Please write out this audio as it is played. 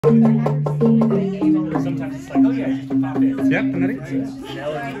Sometimes it's like, oh yeah, just pop in. Siap, penari?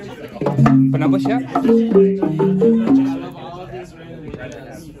 Penampu siap?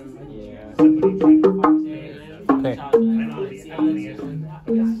 Okay.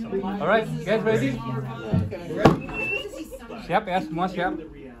 Alright, guys ready? Siap ya, semua siap?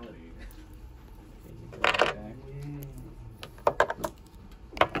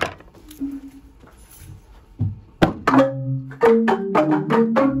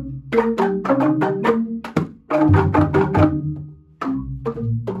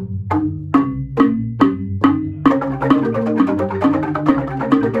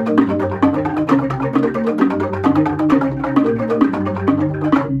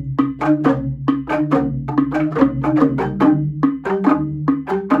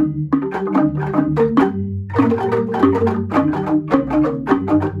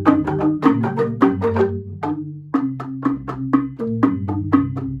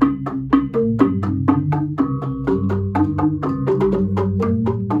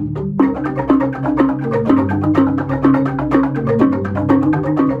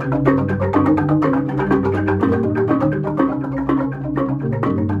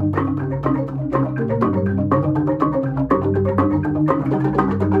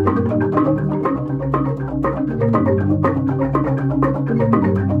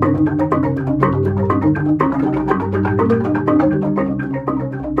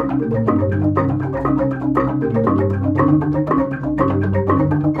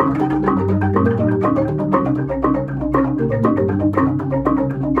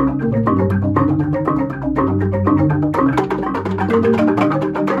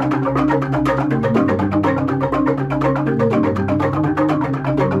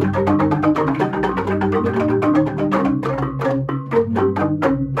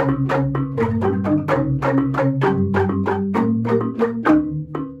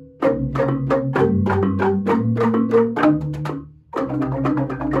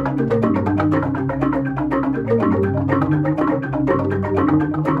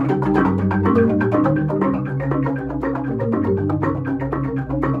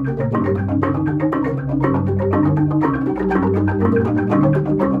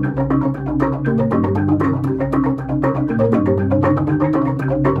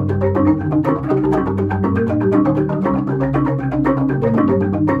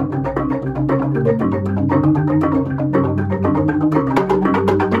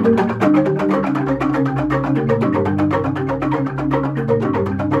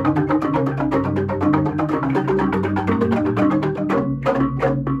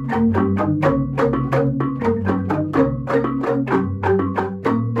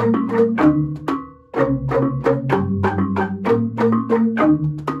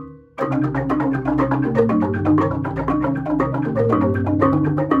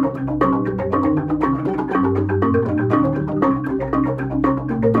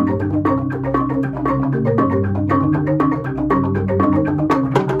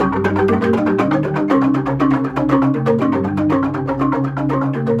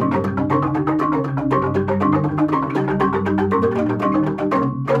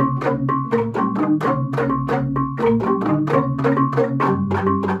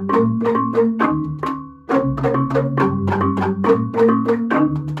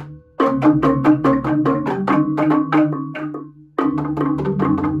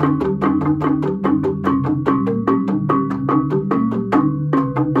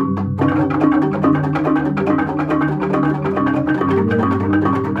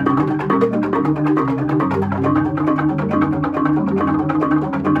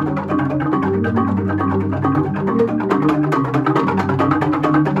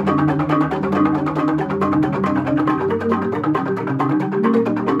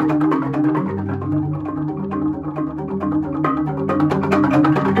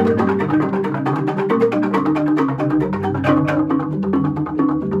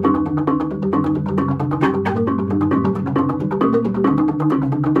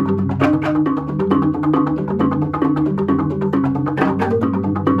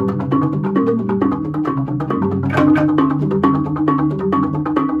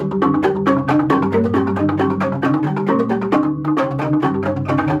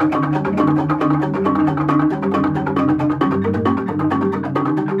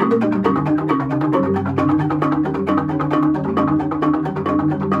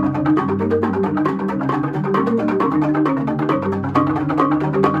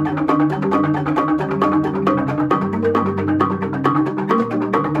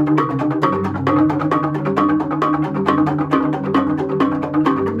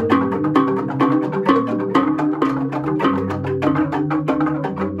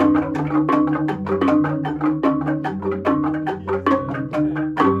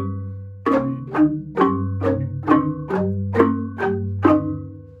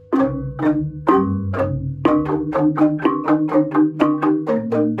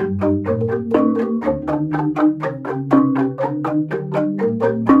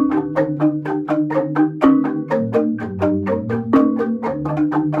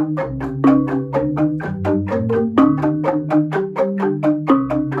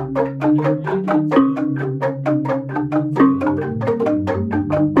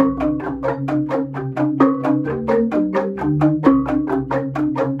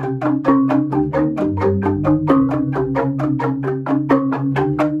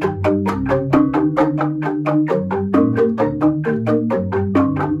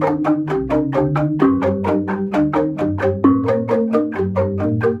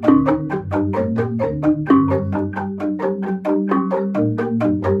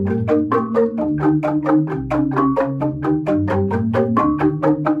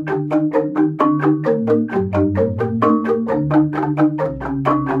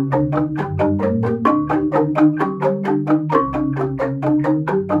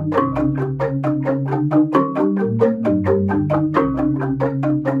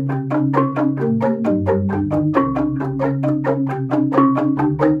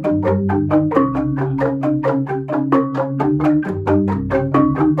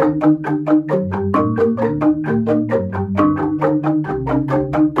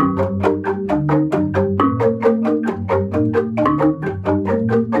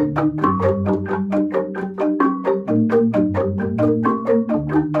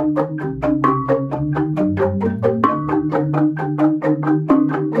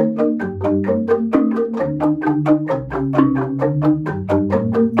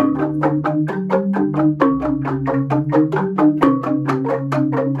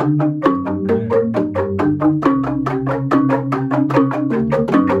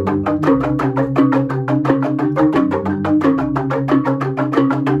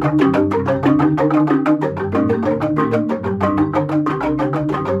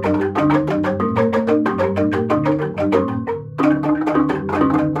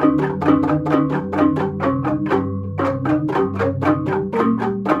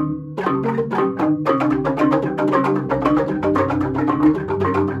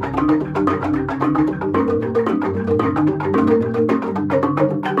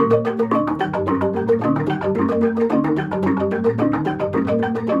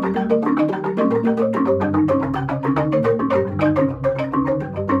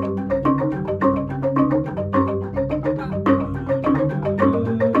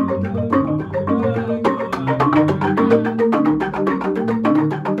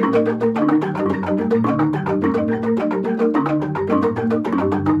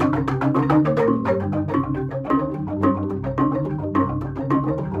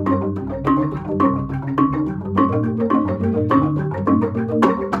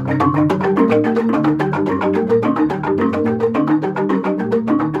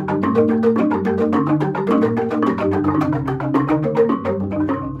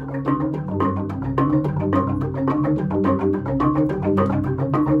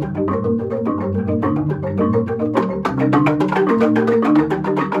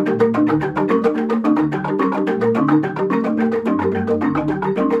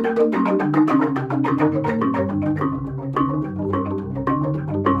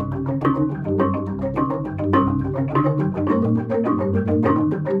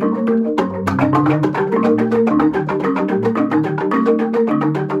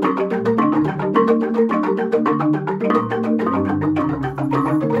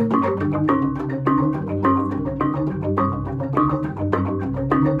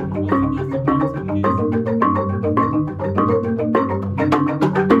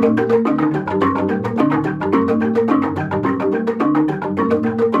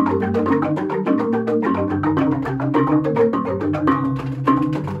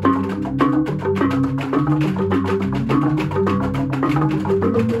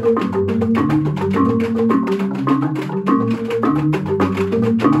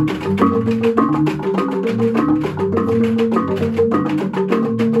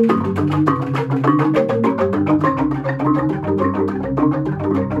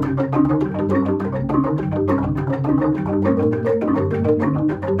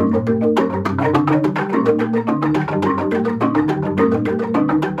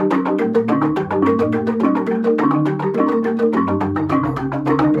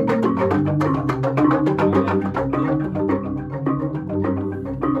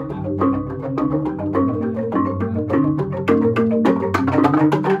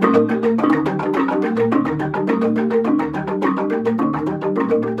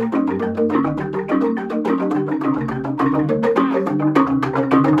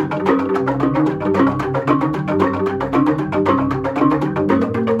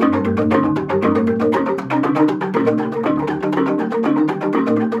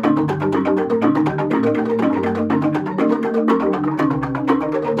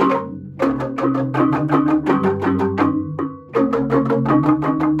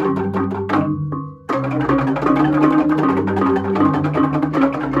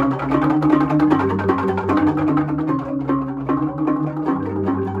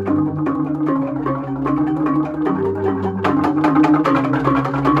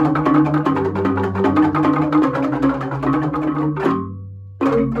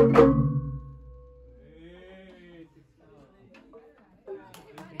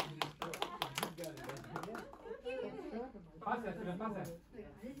 Pasa.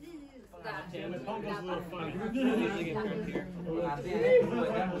 Yeah, my palm goes a little funny.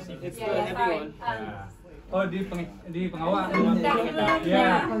 It's the heavy one. Oh, di pengawal.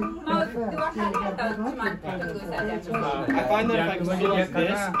 Ya. Mau 2 kali atau cuma tunggu saja? I find that if I go like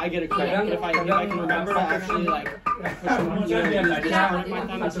this, I get a cramp. If I can remember to actually like push my part of my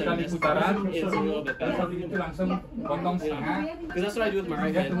thumb instead of this, it's a little bit better. Itu langsung potong setengah. Because that's what I do with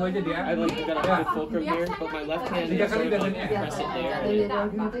my right hand. I like got a good fulcrum here, but my left hand I sort of like press it there.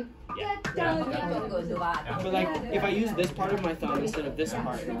 But like if I use this part of my thumb instead of this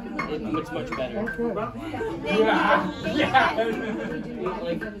part, it's much better.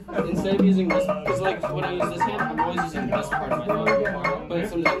 Like instead of using this, because like when I use this hand, I'm always using this part of my thumb.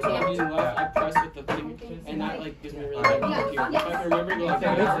 But sometimes when I'm using left, I press with the thing, and that like gives me really good grip here. If I can remember to like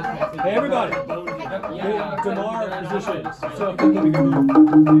Hey everybody! Damar position. So quickly we can move.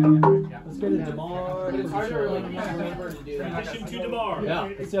 Let's get a Damar. it's harder like to remember to do that. Transition to Damar. Yeah,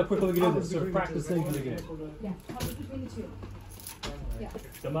 let's see how quickly we can do this. So practice things from the beginning.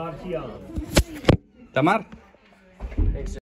 Damar Hian. Damar.